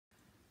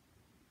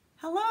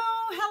Hello,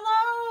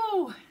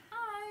 hello.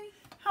 Hi.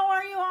 How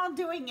are you all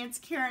doing? It's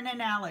Karen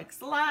and Alex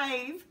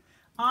live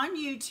on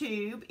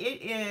YouTube.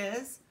 It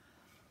is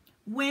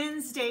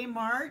Wednesday,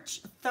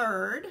 March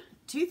 3rd,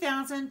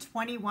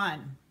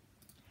 2021.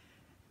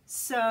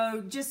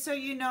 So just so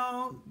you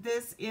know,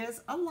 this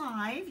is a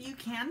live. You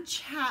can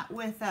chat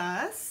with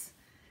us.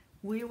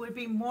 We would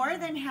be more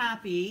than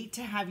happy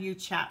to have you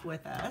chat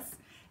with us.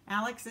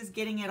 Alex is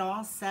getting it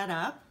all set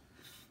up.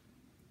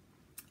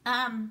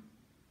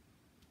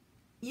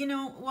 You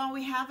know, while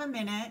we have a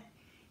minute,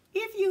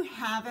 if you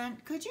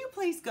haven't, could you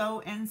please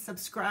go and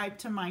subscribe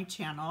to my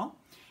channel?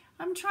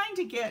 I'm trying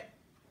to get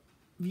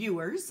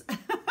viewers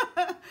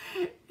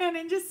and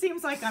it just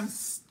seems like I'm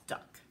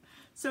stuck.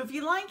 So if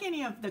you like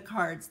any of the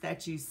cards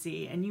that you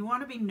see and you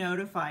want to be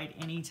notified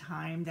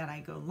anytime that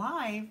I go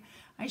live,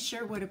 I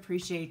sure would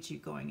appreciate you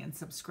going and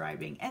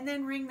subscribing, and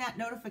then ring that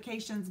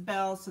notifications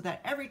bell so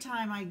that every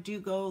time I do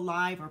go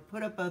live or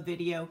put up a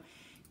video,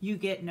 you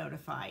get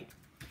notified.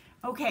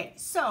 Okay,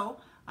 so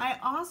I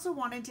also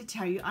wanted to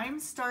tell you I'm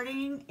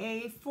starting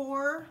a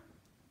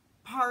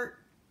 4-part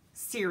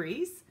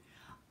series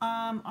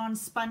on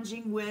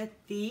sponging with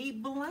the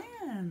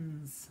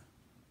blends.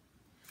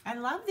 I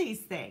love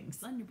these things.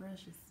 Blender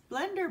brushes.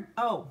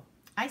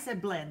 I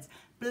said blends.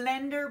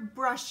 Blender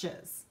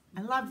brushes.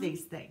 I love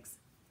these things.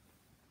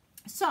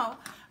 So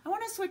I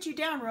want to switch you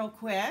down real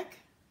quick.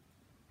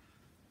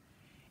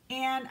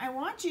 And I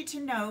want you to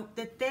note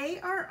that they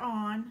are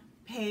on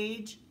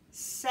page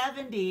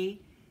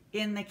 70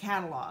 in the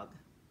catalog,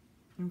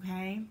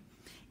 okay?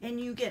 And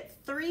you get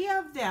 3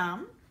 of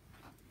them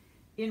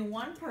in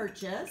one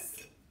purchase,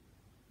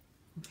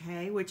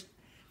 okay, which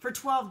for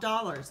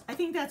 $12. I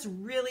think that's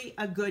really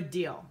a good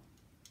deal.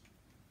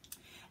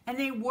 And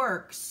they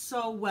work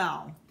so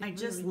well. I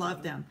just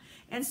love them.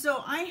 And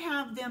so I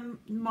have them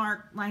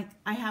marked, like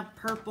I have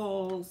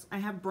purples, I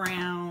have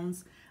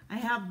browns, I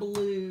have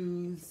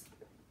blues,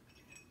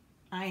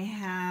 I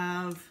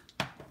have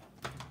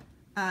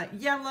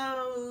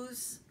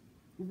yellows,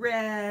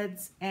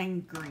 reds,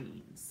 and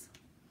greens.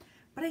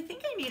 But I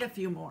think I need a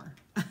few more.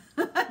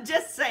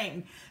 Just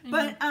saying.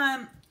 But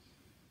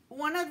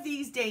one of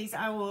these days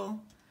I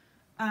will,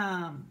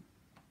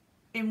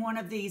 in one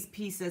of these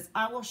pieces,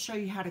 I will show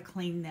you how to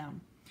clean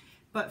them.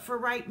 But for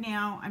right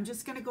now, I'm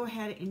just going to go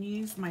ahead and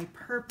use my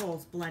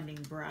purples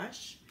blending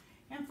brush.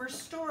 And for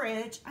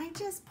storage, I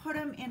just put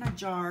them in a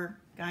jar,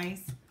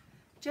 guys.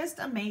 Just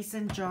a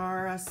mason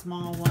jar, a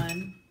small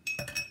one.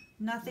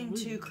 Nothing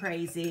too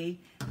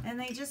crazy, and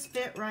they just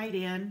fit right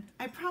in.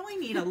 I probably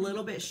need a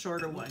little bit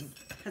shorter one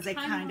because they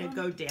kind of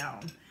go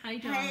down. Hi,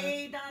 Donna.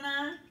 Hey,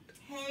 Donna.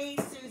 Hey,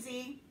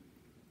 Susie.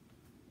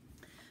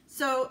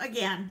 So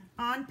again,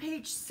 on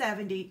page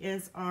 70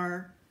 is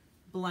our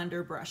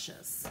blender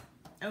brushes.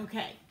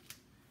 Okay.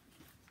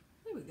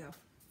 There we go.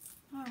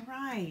 All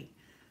right.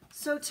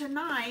 So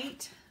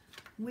tonight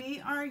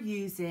we are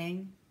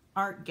using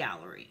Art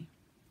Gallery.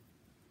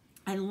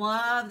 I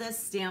love this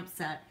stamp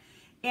set.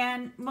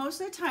 And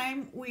most of the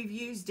time we've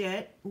used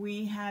it,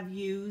 we have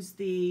used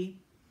the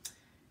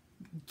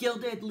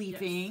gilded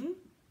leafing, yes.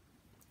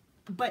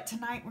 But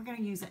tonight we're going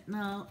to use it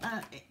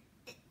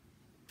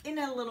in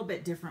a little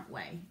bit different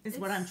way, is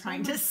what I'm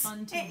trying to say. It's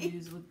fun to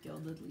use with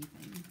gilded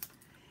leafing.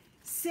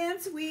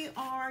 Since we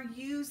are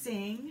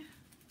using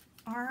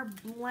our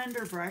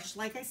blender brush,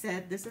 like I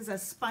said, this is a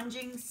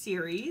sponging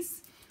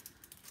series.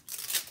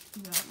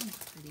 Ooh, that one's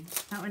pretty.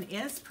 That one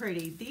is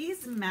pretty.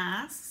 These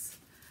masks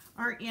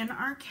are in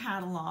our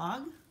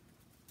catalog.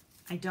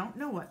 I don't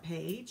know what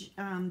page.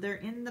 They're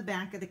in the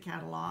back of the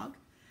catalog,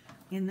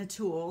 in the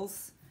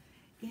tools,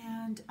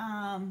 and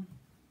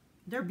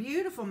they're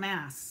beautiful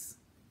masks.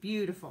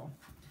 Beautiful.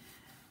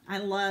 I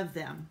love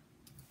them.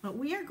 But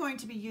we are going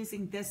to be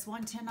using this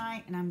one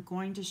tonight, and I'm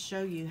going to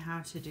show you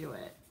how to do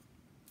it.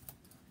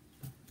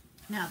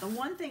 Now, the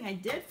one thing I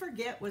did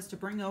forget was to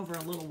bring over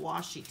a little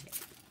washi tape.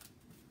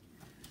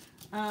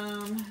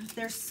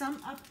 There's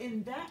some up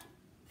in that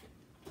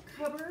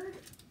cupboard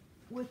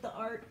with the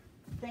art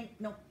thing.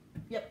 Nope.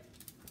 Yep.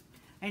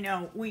 I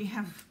know we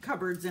have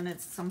cupboards and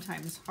it's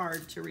sometimes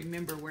hard to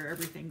remember where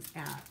everything's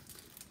at.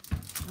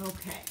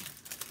 Okay.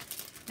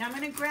 Now I'm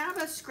going to grab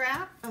a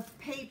scrap of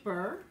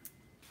paper.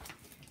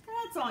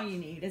 That's all you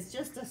need, is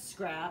just a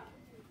scrap.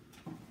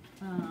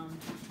 And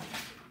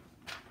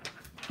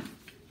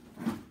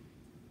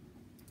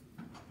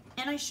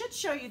I should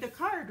show you the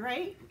card,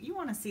 right? You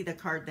want to see the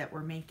card that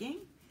we're making.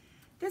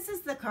 This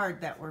is the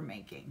card that we're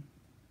making.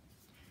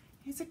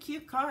 It's a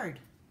cute card.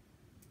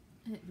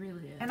 It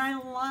really is. And I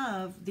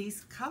love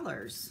these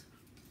colors.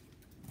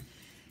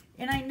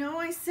 And I know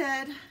I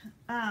said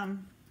to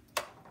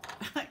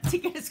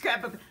get a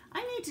scrap of,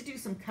 I need to do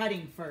some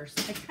cutting first.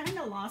 I kind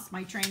of lost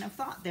my train of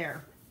thought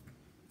there.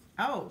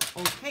 Oh,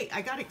 okay.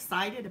 I got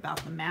excited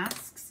about the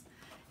masks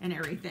and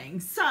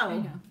everything.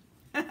 So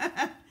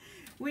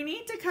we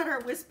need to cut our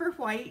Whisper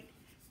White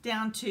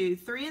down to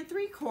 3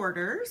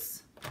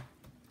 3/4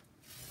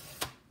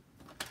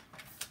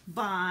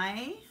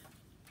 by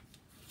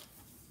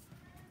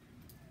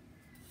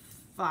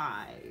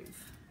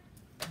 5.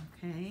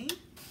 Okay.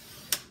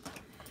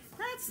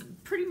 that's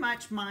pretty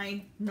much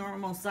my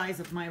normal size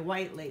of my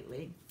white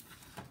lately.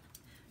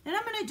 Then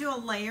I'm going to do a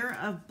layer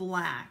of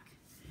black.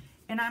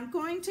 And I'm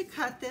going to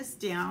cut this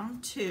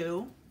down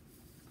to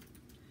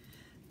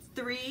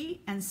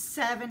 3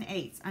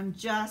 7/8. I'm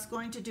just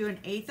going to do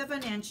 1/8 of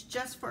an inch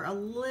just for a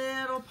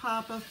little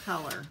pop of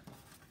color.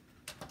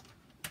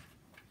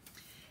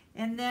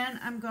 And then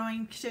I'm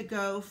going to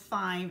go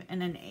 5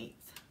 1/8.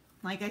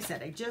 Like I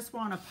said, I just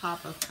want a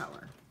pop of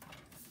color.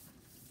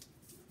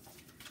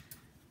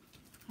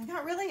 I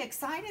got really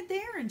excited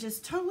there and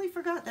just totally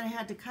forgot that I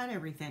had to cut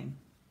everything.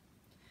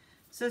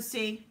 So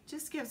see,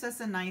 just gives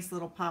us a nice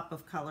little pop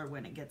of color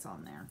when it gets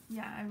on there.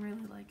 Yeah, I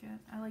really like it.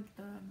 I like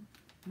the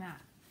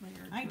matte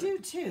layer. I do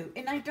too,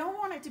 and I don't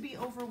want it to be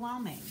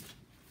overwhelming.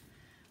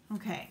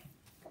 Okay,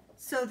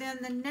 so then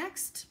the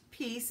next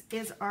piece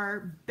is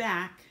our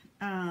back,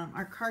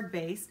 our card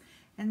base,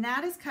 and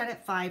that is cut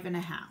at 5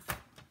 1/2.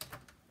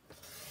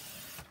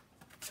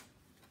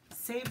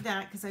 Save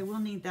that because I will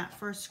need that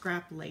for a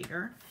scrap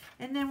later.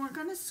 And then we're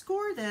going to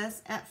score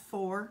this at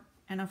 4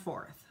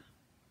 1/4.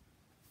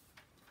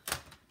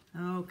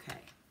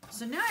 Okay,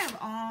 so now I have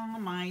all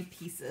my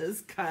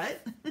pieces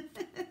cut.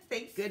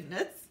 Thank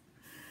goodness.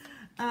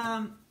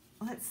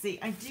 Let's see,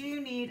 I do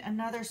need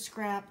another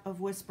scrap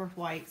of Whisper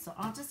White, so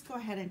I'll just go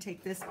ahead and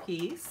take this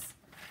piece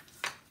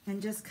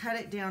and just cut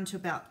it down to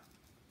about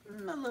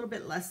a little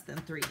bit less than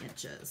 3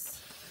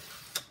 inches.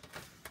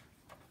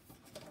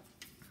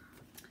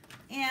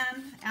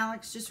 And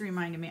Alex just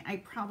reminded me, I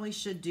probably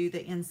should do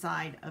the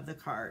inside of the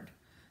card.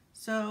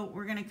 So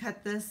we're going to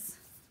cut this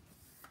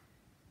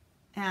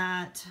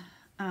at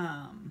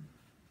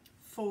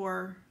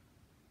 4,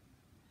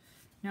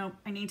 nope,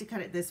 I need to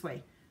cut it this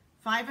way,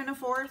 5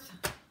 1/4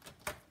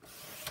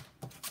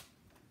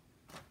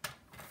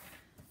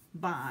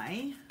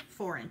 by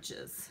 4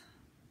 inches.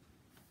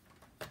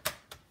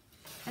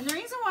 And the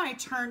reason why I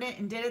turned it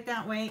and did it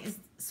that way is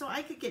so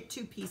I could get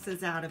 2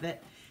 pieces out of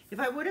it. If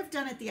I would have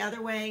done it the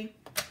other way,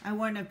 I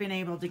wouldn't have been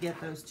able to get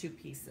those 2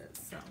 pieces.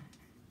 So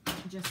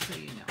just so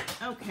you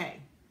know. Okay,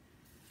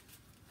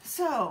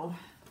 so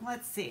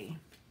let's see.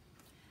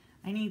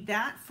 I need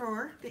that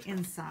for the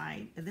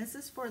inside. This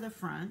is for the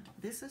front.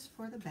 This is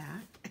for the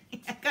back.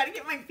 I gotta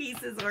get my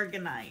pieces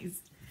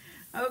organized.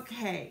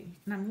 Okay,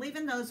 and I'm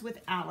leaving those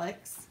with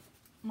Alex.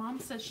 Mom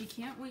says she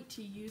can't wait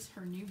to use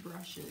her new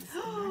brushes,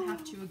 and I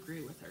have to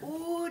agree with her.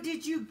 Oh,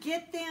 did you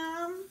get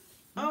them?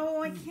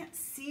 Oh, I can't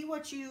see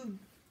what you,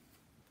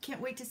 can't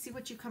wait to see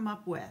what you come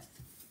up with.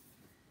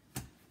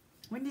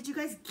 When did you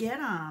guys get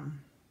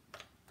them?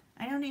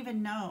 I don't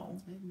even know.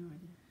 I have no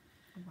idea.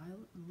 A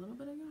little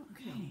bit ago?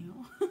 Okay. I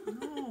don't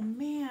know. Oh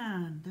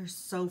man, they're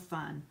so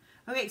fun.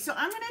 Okay, so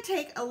I'm going to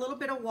take a little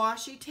bit of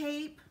washi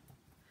tape.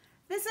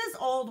 This is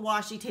old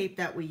washi tape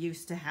that we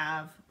used to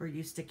have or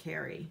used to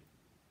carry.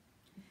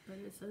 But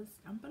it says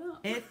Stampin'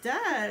 Up. It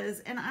does.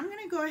 And I'm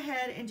going to go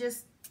ahead and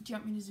just... Do you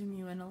want me to zoom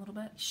you in a little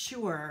bit?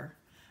 Sure.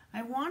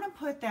 I want to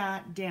put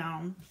that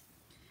down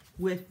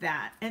with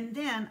that. And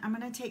then I'm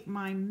going to take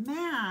my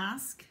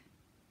mask.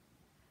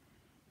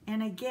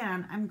 And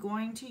again, I'm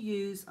going to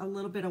use a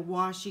little bit of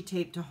washi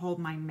tape to hold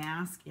my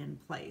mask in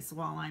place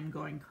while I'm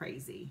going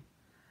crazy.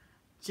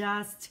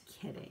 Just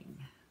kidding.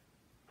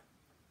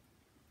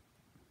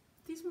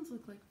 These ones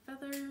look like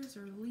feathers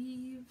or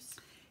leaves.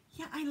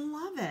 Yeah, I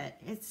love it.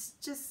 It's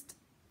just,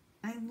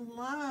 I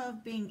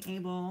love being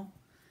able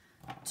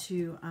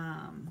to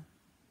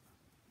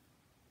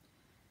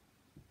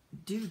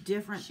do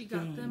different things. She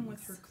got them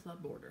with her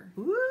club order.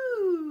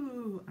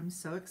 Ooh, I'm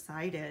so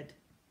excited.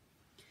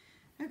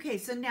 Okay,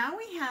 so now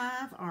we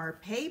have our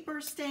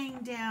paper staying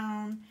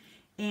down,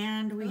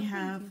 and we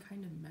have... You can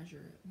kind of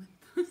measure it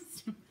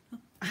with the...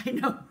 I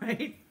know,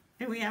 right?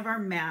 And we have our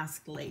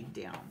mask laid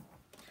down.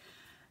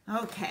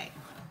 Okay,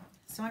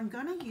 so I'm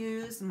going to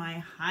use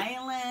my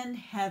Highland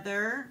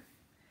Heather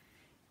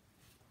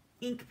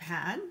ink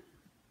pad.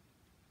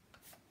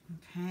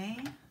 Okay,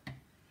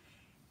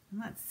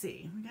 let's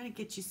see. We got to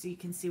get you so you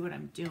can see what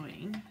I'm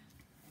doing.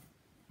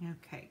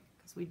 Okay,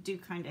 because we do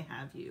kind of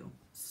have you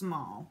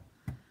small.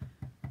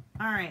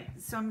 All right,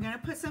 so I'm going to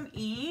put some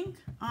ink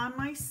on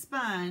my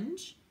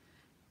sponge,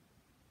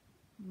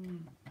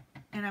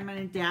 and I'm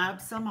going to dab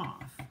some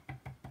off.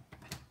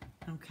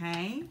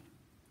 Okay,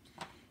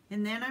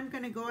 and then I'm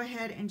going to go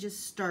ahead and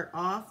just start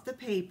off the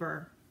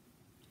paper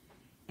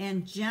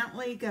and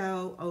gently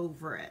go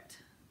over it.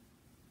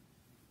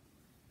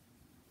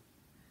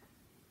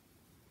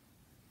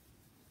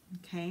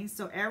 Okay,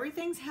 so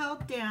everything's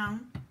held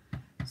down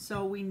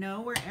so we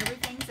know where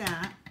everything's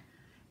at.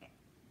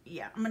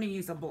 Yeah, I'm going to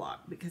use a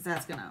block because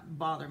that's going to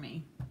bother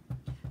me.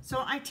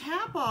 So I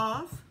tap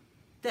off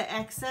the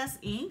excess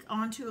ink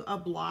onto a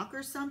block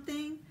or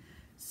something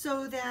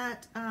so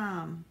that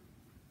I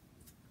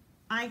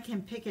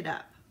can pick it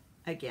up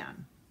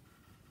again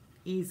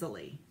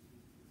easily.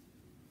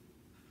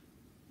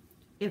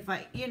 If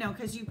I, you know,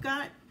 because you've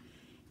got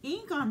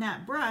ink on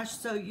that brush,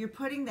 so you're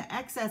putting the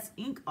excess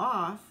ink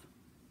off.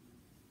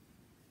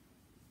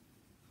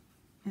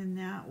 And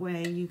that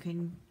way you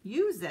can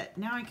use it.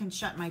 Now I can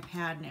shut my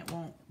pad and it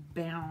won't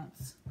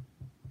bounce.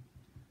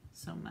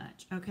 so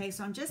much. Okay,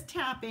 so I'm just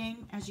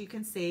tapping, as you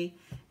can see,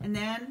 and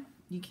then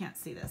you can't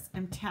see this.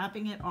 I'm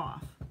tapping it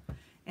off.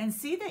 And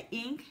see the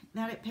ink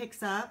that it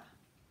picks up?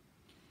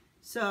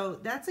 So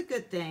that's a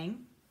good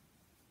thing,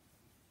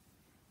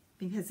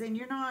 because then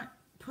you're not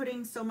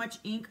putting so much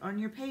ink on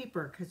your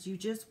paper, because you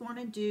just want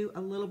to do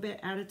a little bit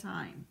at a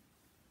time.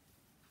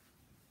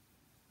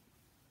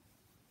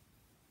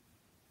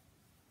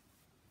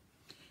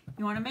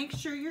 You want to make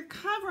sure you're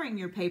covering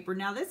your paper.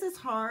 Now this is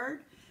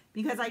hard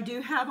because I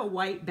do have a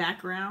white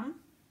background.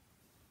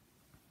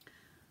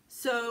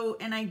 So,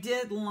 and I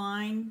did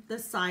line the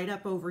side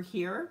up over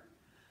here.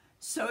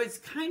 So it's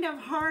kind of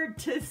hard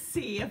to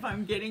see if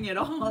I'm getting it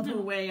all the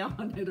way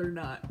on it or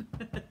not.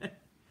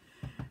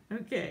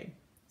 Okay,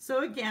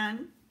 so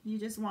again, you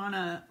just want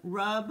to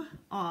rub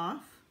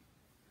off.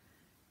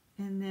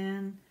 And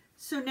then,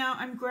 so now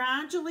I'm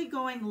gradually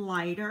going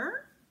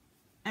lighter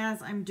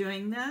as I'm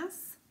doing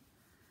this,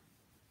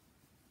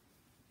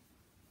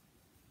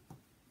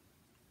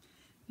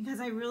 because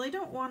I really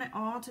don't want it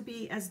all to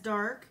be as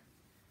dark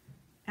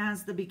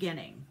as the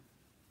beginning.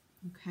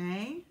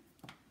 Okay,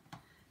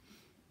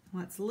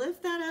 let's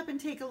lift that up and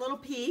take a little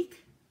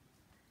peek.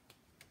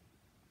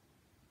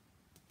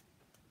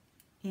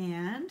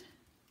 And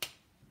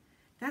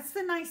that's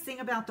the nice thing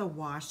about the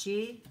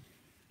washi,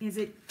 is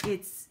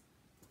it's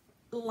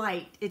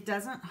light. It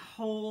doesn't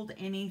hold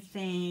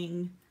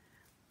anything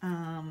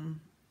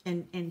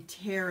and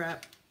tear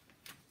up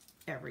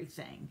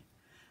everything.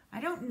 I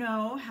don't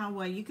know how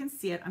well you can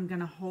see it. I'm going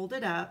to hold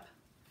it up.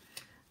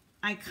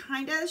 I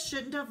kind of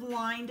shouldn't have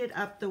lined it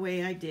up the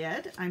way I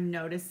did, I'm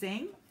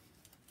noticing,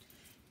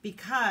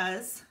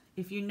 because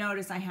if you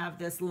notice, I have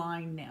this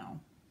line now.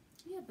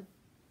 Yeah, but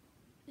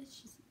it's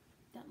just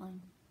that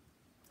line.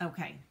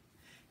 Okay,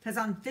 because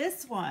on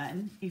this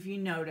one, if you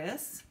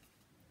notice,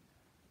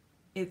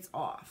 it's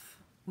off,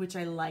 which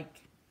I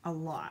like a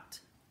lot.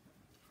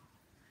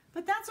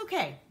 But that's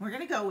okay. We're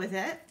going to go with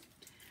it.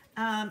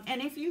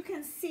 And if you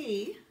can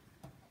see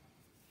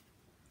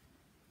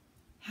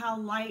how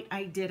light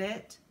I did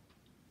it,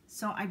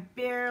 so I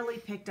barely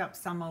picked up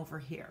some over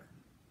here.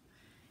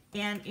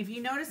 And if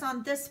you notice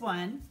on this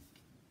one,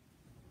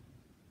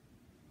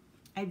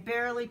 I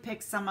barely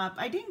picked some up.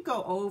 I didn't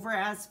go over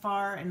as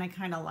far, and I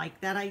kind of like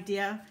that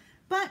idea,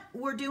 but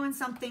we're doing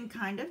something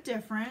kind of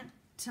different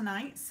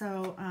tonight,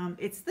 so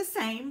it's the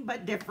same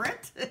but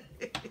different,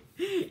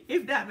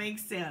 if that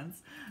makes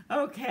sense.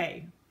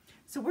 Okay,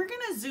 so we're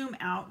gonna zoom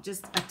out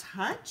just a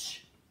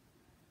touch.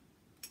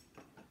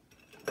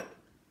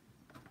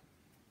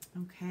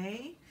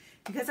 Okay,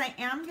 because I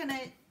am gonna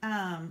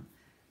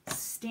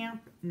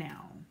stamp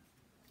now.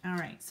 All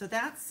right, so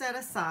that's set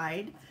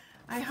aside.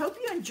 I hope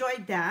you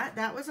enjoyed that.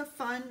 That was a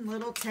fun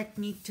little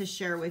technique to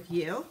share with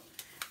you.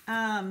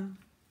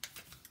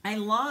 I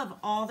love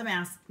all the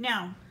masks.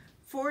 Now,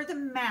 for the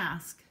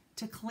mask,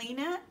 to clean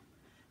it,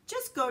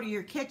 just go to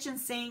your kitchen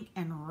sink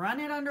and run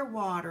it under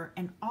water,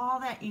 and all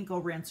that ink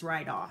will rinse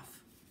right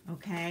off,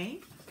 okay?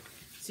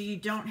 So you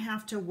don't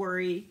have to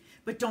worry,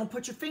 but don't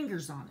put your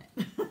fingers on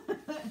it.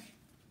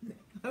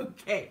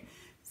 Okay,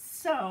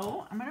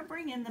 so I'm gonna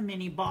bring in the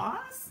mini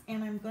boss,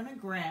 and I'm gonna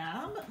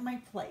grab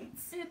my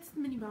plates. It's the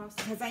mini boss.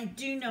 Because I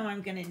do know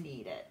I'm gonna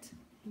need it.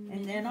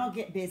 And then I'll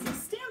get busy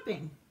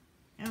stamping.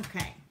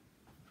 Okay.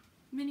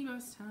 Mini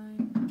boss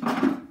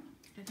time.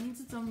 It needs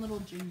its own little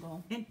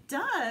jingle. It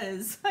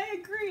does, I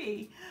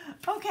agree.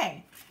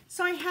 Okay,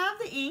 so I have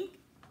the ink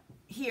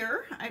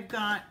here. I've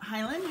got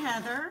Highland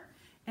Heather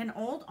and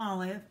Old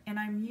Olive, and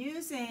I'm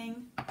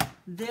using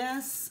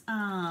this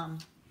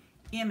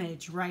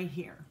image right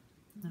here,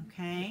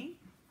 okay?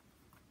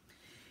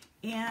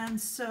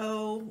 And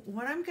so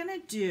what I'm gonna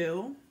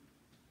do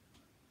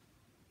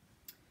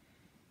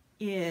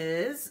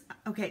is,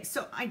 okay,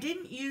 so I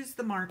didn't use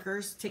the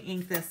markers to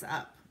ink this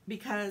up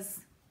because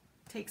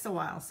it takes a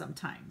while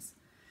sometimes.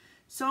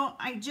 So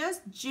I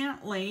just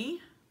gently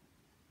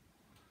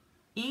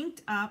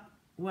inked up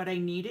what I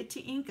needed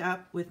to ink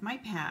up with my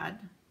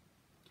pad.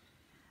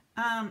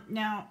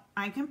 Now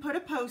I can put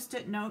a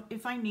post-it note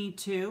if I need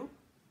to,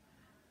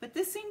 but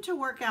this seemed to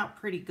work out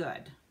pretty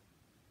good.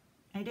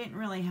 I didn't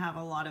really have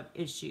a lot of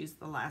issues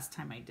the last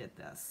time I did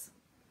this.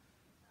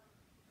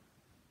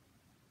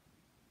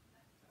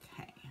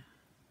 Okay,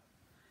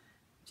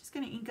 just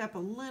going to ink up a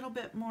little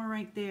bit more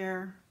right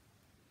there.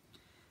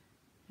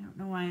 I don't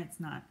know why it's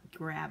not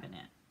grabbing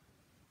it.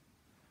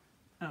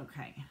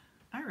 Okay,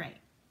 all right.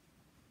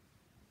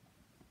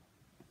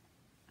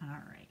 All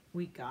right,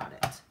 we got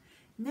it.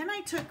 And then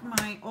I took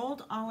my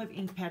Old Olive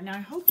ink pad. Now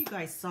I hope you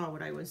guys saw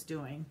what I was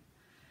doing.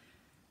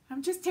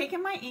 I'm just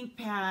taking my ink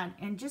pad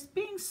and just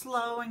being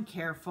slow and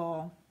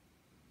careful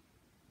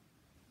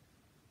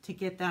to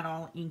get that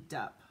all inked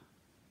up.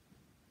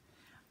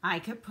 I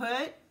could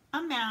put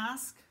a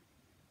mask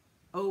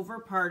over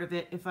part of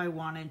it if I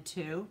wanted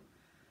to,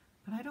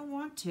 but I don't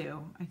want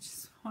to. I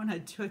just want to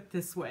do it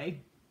this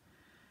way.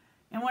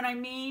 And what I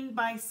mean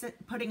by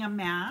putting a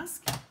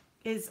mask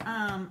is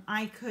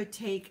I could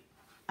take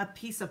a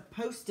piece of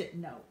post-it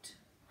note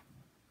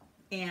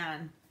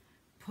and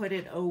put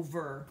it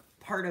over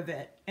part of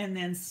it and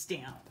then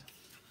stamp.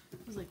 I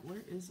was like,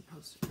 where is the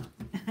Post-it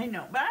note? I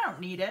know, but I don't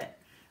need it.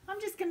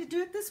 I'm just going to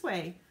do it this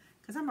way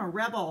because I'm a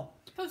rebel.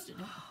 Post-it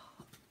note.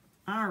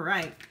 All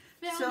right.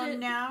 Found it.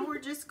 Now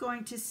we're just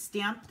going to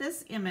stamp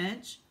this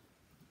image,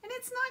 and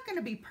it's not going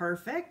to be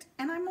perfect,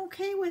 and I'm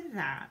okay with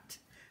that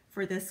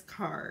for this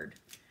card.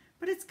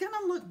 But it's going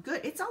to look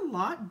good. It's a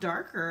lot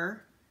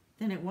darker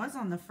than it was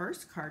on the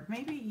first card.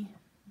 Maybe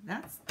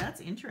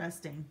that's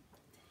interesting.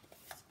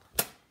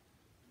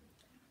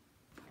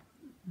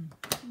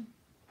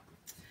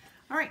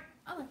 All right.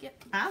 I like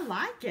it. I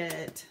like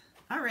it.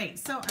 All right,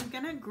 so I'm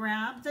going to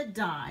grab the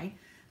die.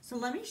 So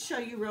let me show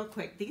you real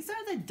quick. These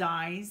are the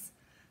dies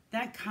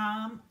that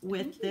come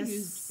with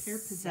this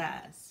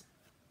set.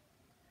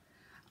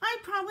 I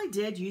probably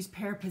did use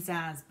Pear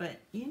Pizzazz, but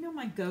you know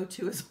my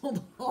go-to is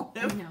Old Olive.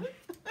 I know.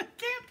 I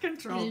can't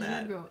control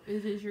that.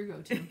 It is your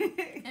go-to.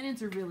 And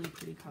it's a really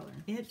pretty color.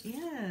 It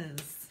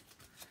is.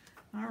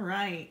 All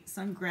right,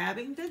 so I'm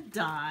grabbing the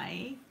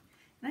die.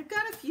 And I've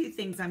got a few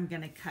things I'm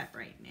going to cut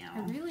right now.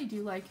 I really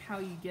do like how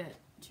you get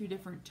two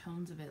different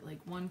tones of it. Like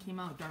one came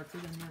out darker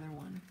than the other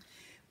one.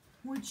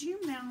 Would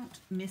you mount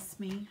Miss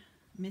Me?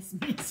 Miss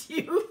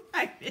you?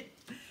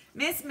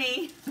 Miss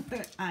me.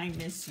 I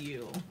miss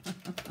you.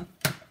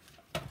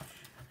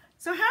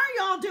 So how are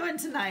y'all doing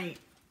tonight?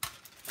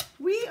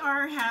 We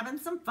are having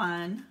some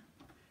fun.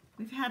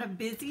 We've had a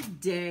busy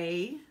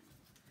day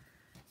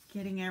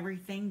getting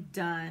everything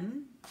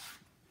done.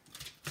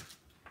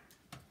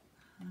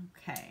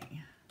 Okay.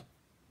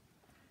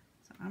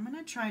 So I'm going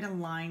to try to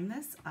line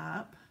this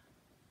up.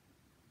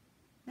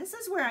 This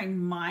is where I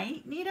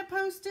might need a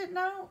Post-it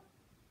note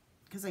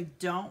because I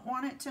don't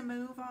want it to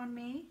move on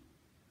me.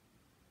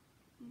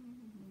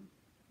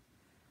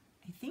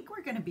 I think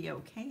we're going to be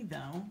okay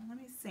though. Let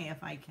me see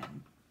if I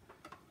can.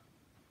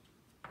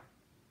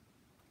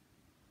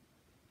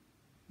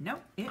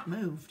 Nope, it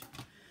moved.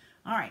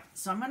 All right,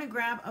 so I'm going to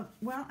grab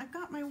well, I've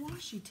got my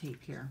washi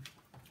tape here.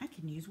 I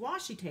can use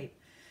washi tape.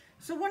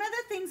 So one of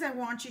the things I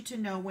want you to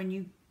know when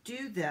you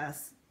do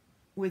this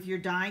with your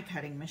die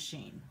cutting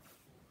machine,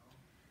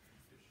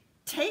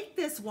 take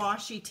this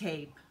washi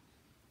tape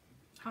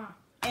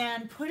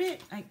and put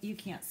it, you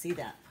can't see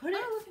that, put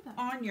it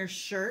on your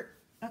shirt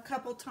a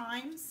couple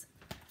times.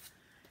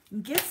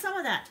 Get some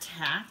of that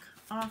tack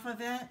off of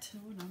it.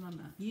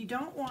 You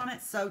don't want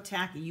it so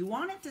tacky. You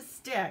want it to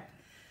stick,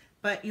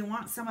 but you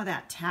want some of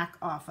that tack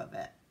off of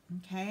it,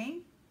 okay?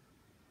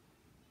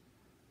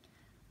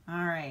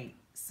 All right,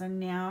 so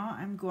now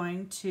I'm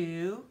going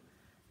to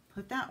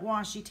put that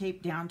washi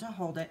tape down to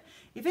hold it.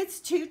 If it's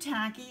too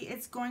tacky,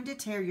 it's going to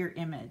tear your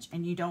image,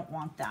 and you don't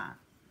want that.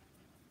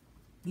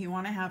 You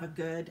want to have a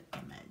good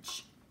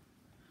image.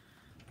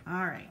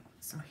 All right,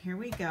 so here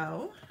we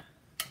go.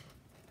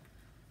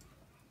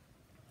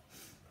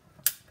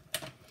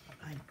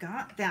 I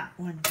got that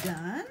one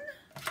done.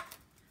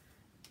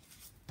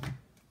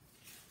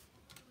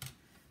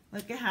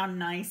 Look at how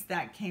nice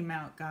that came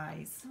out,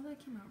 guys. Oh,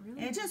 that came out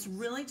really It just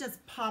really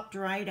just popped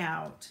right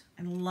out.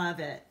 I love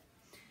it.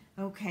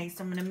 Okay,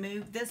 so I'm going to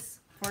move this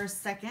for a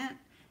second,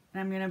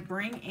 and I'm going to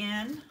bring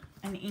in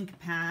an ink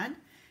pad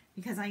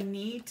because I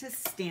need to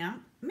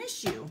stamp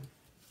Miss You.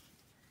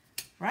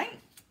 Right?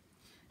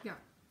 Yeah.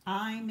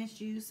 I miss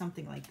you,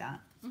 something like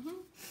that.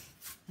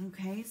 Mm-hmm.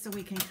 Okay, so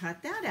we can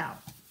cut that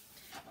out.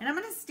 And I'm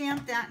going to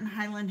stamp that in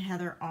Highland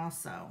Heather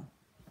also.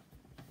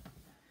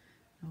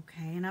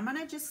 Okay, and I'm going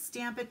to just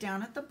stamp it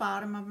down at the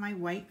bottom of my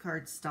white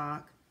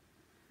cardstock.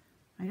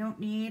 I don't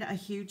need a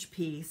huge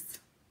piece.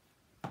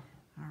 All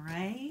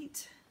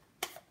right.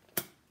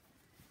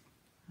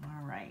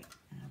 All right.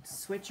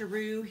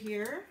 Switcheroo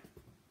here.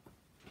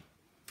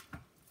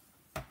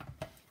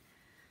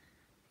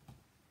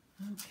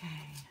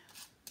 Okay.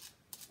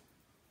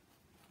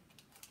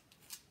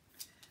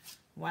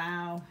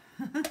 Wow.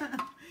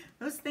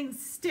 Those things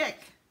stick.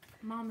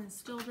 Mom is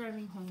still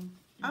driving home,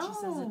 and she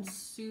says it's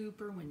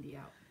super windy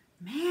out.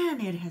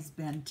 Man, it has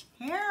been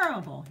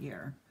terrible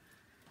here.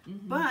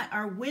 Mm-hmm. But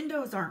our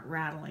windows aren't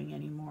rattling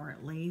anymore,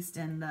 at least,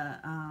 and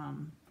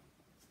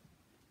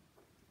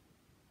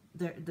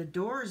the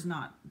door's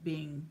not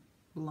being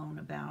blown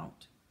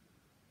about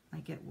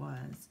like it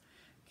was.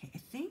 Okay, I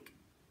think,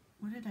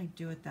 what did I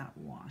do with that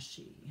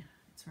washi?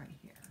 It's right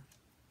here.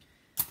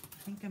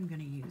 I think I'm going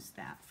to use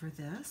that for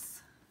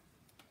this.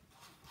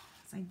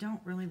 I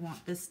don't really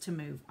want this to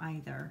move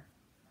either.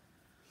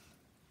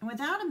 And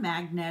without a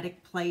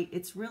magnetic plate,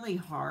 it's really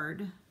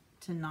hard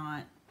to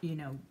not, you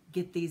know,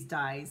 get these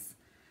dies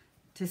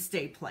to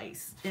stay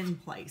in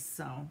place.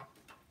 So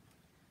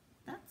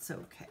that's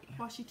okay.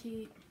 Washi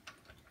tape.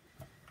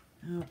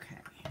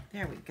 Okay,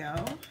 there we go.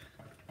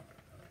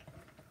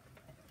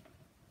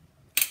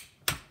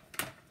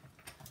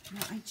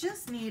 Now I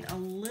just need a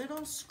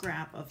little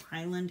scrap of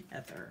Highland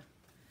Heather.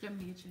 Do you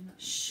want me to get you another?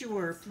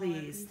 Sure,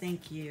 please.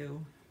 Thank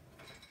you.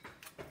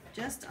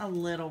 Just a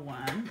little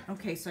one.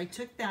 Okay, so I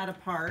took that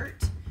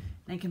apart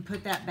and I can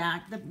put that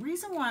back. The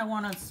reason why I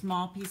want a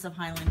small piece of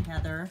Highland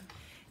Heather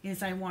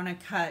is I want to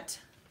cut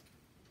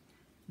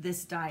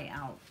this die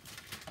out.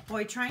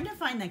 Boy, trying to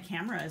find the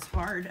camera is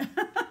hard.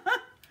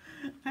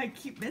 I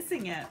keep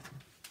missing it.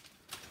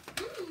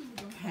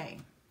 Okay.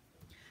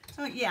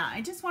 So yeah,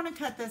 I just want to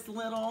cut this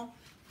little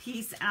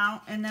piece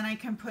out and then I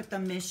can put the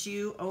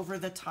missue over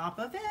the top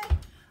of it.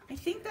 I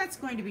think that's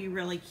going to be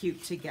really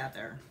cute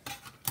together.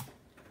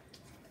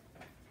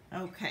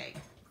 Okay.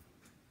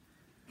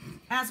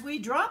 As we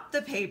drop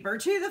the paper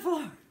to the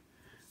floor,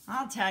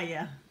 I'll tell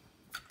you,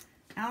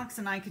 Alex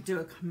and I could do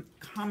a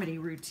comedy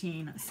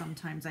routine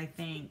sometimes, I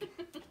think.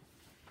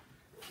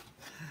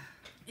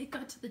 It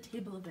got to the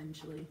table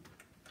eventually.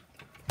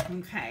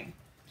 Okay.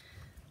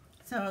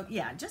 So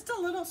yeah, just a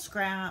little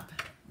scrap.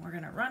 We're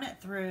gonna run it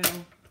through.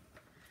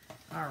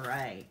 All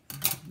right,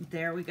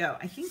 there we go.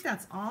 I think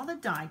that's all the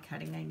die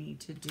cutting I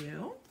need to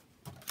do.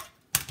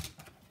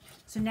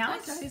 So now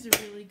that die is a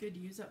really good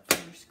use up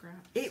for your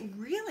scraps. It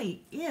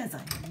really is.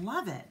 I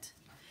love it.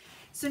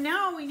 So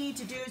now all we need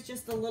to do is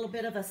just a little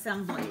bit of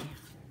assembly.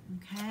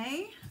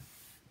 Okay.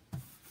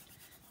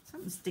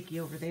 Something sticky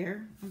over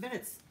there. I bet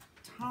it's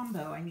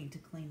Tombow I need to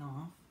clean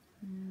off.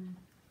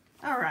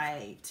 All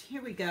right,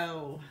 here we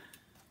go.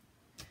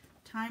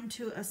 Time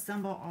to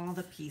assemble all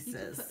the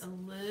pieces. You could put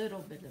a little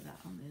bit of that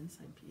on the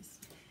inside piece.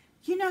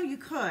 You know, you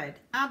could.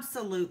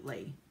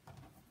 Absolutely.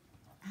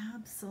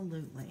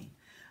 Absolutely.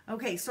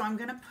 Okay, so I'm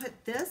going to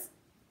put this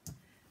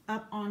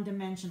up on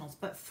dimensionals.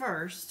 But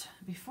first,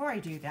 before I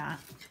do that,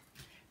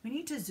 we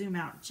need to zoom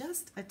out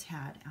just a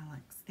tad,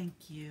 Alex.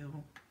 Thank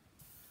you.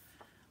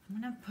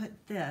 I'm going to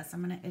put this,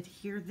 I'm going to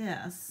adhere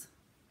this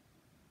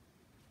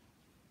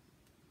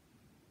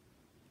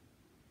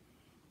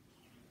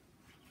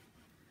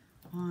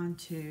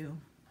onto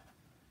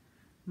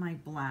my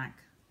black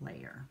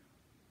layer.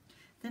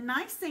 The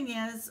nice thing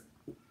is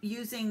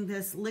using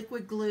this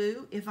liquid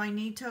glue, if I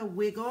need to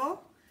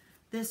wiggle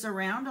this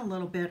around a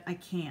little bit, I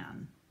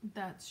can.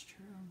 That's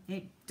true.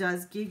 It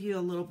does give you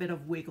a little bit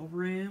of wiggle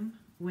room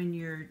when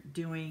you're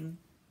doing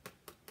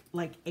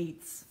like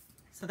eighths.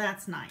 So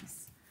that's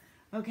nice.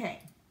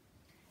 Okay,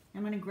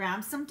 I'm going to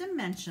grab some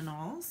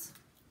dimensionals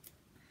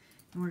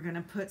and we're going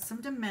to put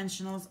some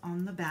dimensionals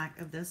on the back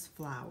of this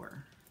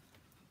flower.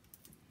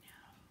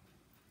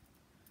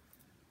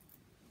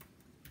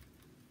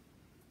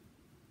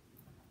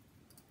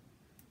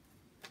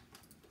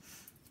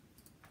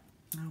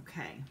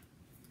 Okay,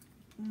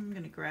 I'm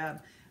gonna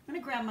grab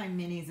my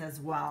minis as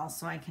well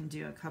so I can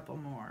do a couple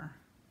more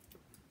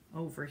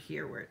over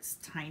here where it's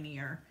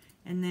tinier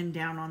and then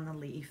down on the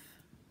leaf.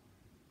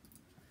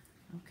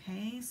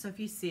 Okay, so if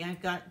you see,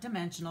 I've got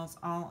dimensionals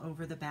all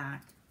over the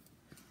back.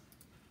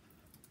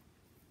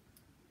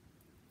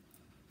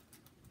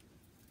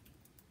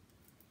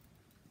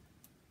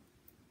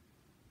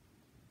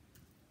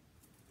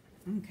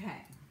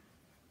 Okay,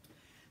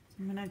 so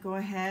I'm gonna go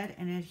ahead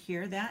and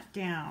adhere that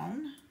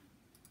down.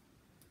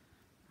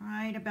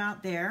 Right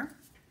about there.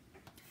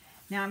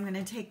 Now I'm going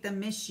to take the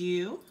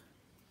missue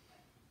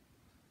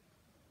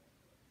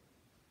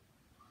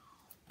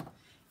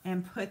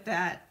and put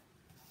that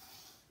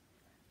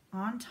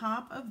on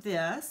top of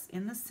this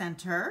in the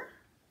center.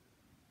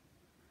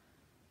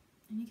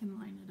 And you can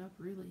line it up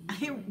really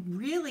easily. It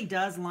really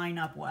does line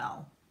up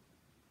well.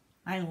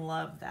 I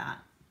love that.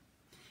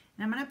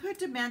 And I'm going to put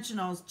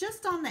dimensionals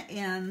just on the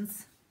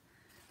ends.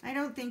 I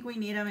don't think we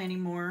need them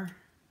anymore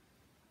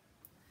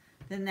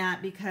than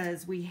that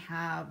because we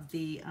have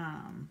the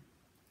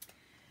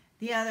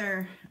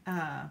other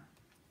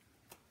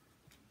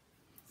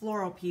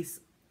floral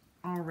piece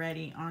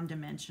already on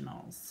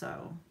dimensionals.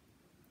 So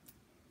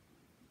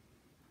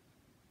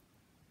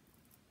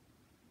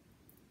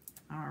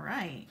all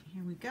right,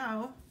 here we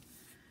go.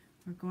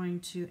 We're going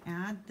to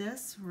add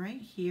this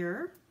right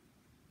here.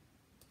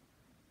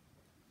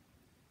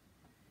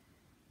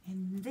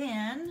 And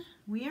then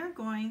we are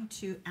going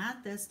to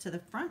add this to the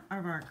front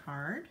of our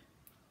card.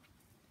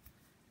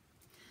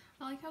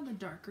 I like how the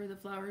darker the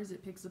flower is,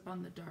 it picks up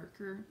on the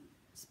darker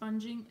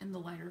sponging, and the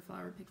lighter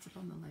flower picks up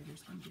on the lighter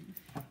sponging.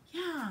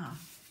 Yeah,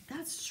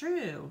 that's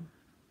true.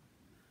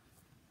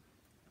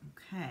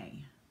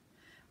 Okay.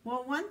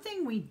 Well, one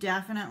thing we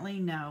definitely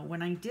know,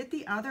 when I did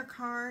the other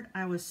card,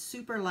 I was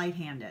super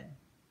light-handed.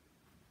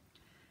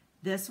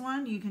 This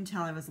one, you can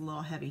tell I was a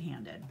little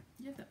heavy-handed.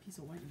 You have that piece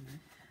of white in there.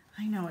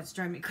 I know, it's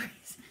driving me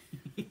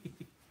crazy.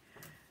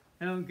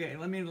 Okay,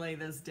 let me lay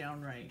this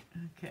down right.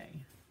 Okay.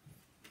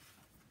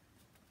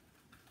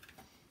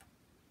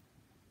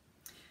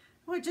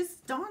 Oh, it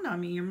just dawned on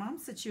me. Your mom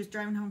said she was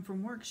driving home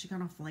from work. She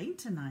got off late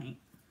tonight.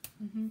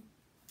 Mm-hmm.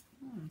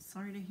 Oh, I'm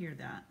sorry to hear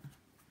that.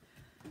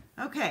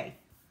 Okay,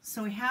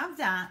 so we have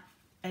that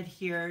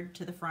adhered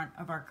to the front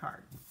of our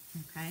card.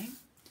 Okay.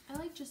 I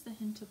like just a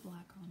hint of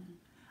black on it.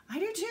 I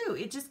do too.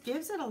 It just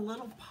gives it a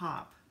little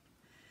pop.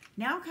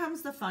 Now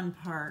comes the fun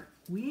part.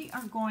 We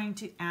are going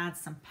to add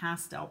some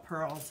pastel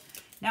pearls.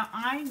 Now,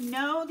 I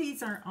know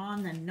these are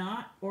on the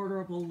not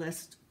orderable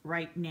list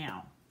right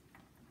now.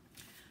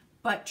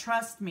 But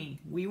trust me,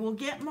 we will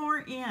get more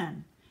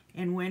in.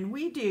 And when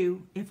we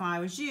do, if I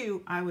was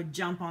you, I would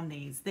jump on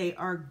these. They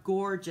are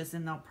gorgeous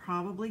and they'll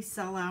probably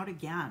sell out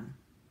again.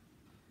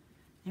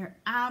 They're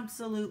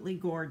absolutely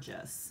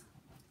gorgeous.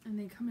 And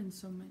they come in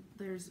so many.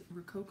 There's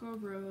Rococo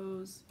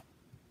Rose,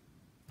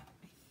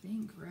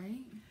 think,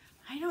 right?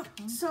 I don't,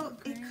 so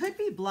it could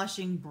be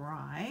Blushing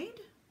Bride.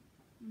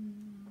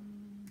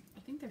 I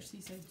think they're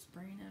Seaside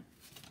spraying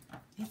it.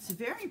 It's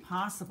very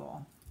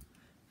possible.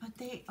 But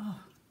they, oh,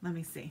 let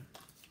me see.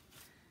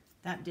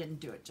 That didn't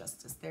do it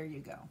justice. There you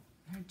go.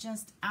 They're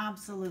just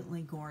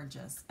absolutely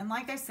gorgeous. And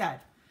like I said,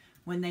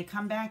 when they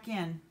come back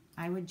in,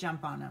 I would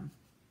jump on them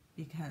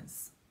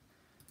because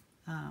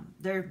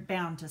they're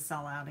bound to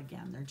sell out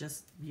again. They're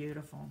just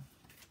beautiful.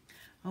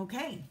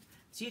 Okay,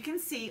 so you can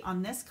see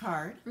on this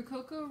card.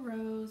 Rococo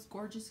Rose,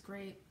 Gorgeous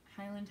Grape,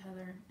 Highland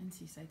Heather, and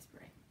Seaside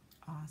Spray.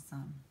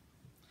 Awesome.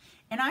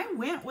 And I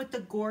went with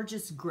the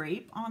Gorgeous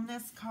Grape on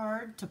this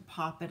card to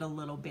pop it a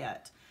little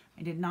bit.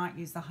 I did not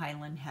use the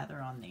Highland Heather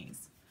on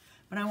these.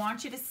 But I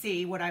want you to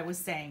see what I was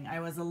saying.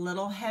 I was a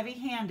little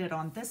heavy-handed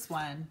on this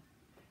one,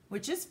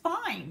 which is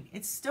fine.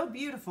 It's still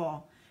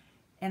beautiful.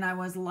 And I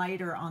was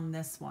lighter on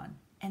this one.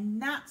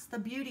 And that's the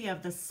beauty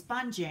of the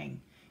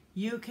sponging.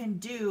 You can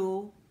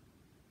do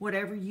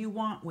whatever you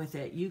want with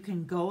it. You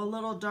can go a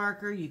little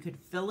darker. You could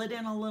fill it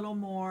in a little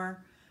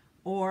more.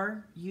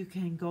 Or you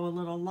can go a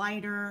little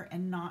lighter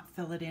and not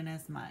fill it in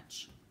as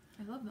much.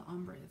 I love the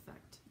ombre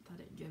effect that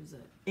it gives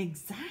it.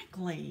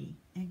 Exactly,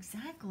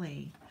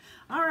 exactly.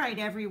 All right,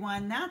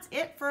 everyone, that's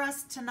it for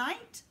us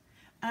tonight.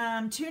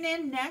 Tune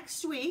in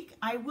next week.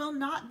 I will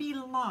not be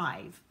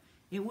live.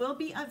 It will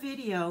be a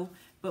video,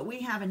 but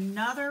we have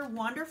another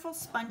wonderful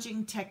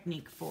sponging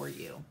technique for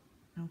you,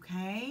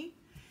 okay?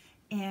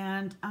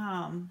 And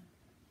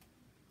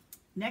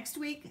next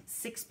week,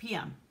 6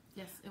 p.m.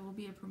 Yes, it will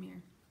be a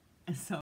premiere. So